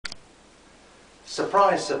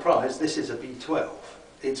Surprise, surprise, this is a B12.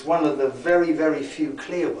 It's one of the very, very few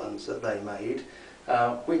clear ones that they made,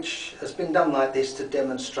 which has been done like this to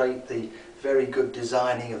demonstrate the very good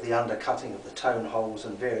designing of the undercutting of the tone holes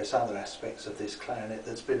and various other aspects of this clarinet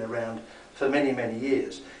that's been around for many, many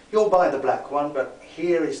years. You'll buy the black one, but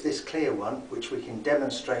here is this clear one, which we can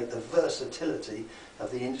demonstrate the versatility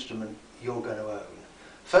of the instrument you're going to own.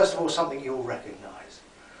 First of all, something you'll recognise.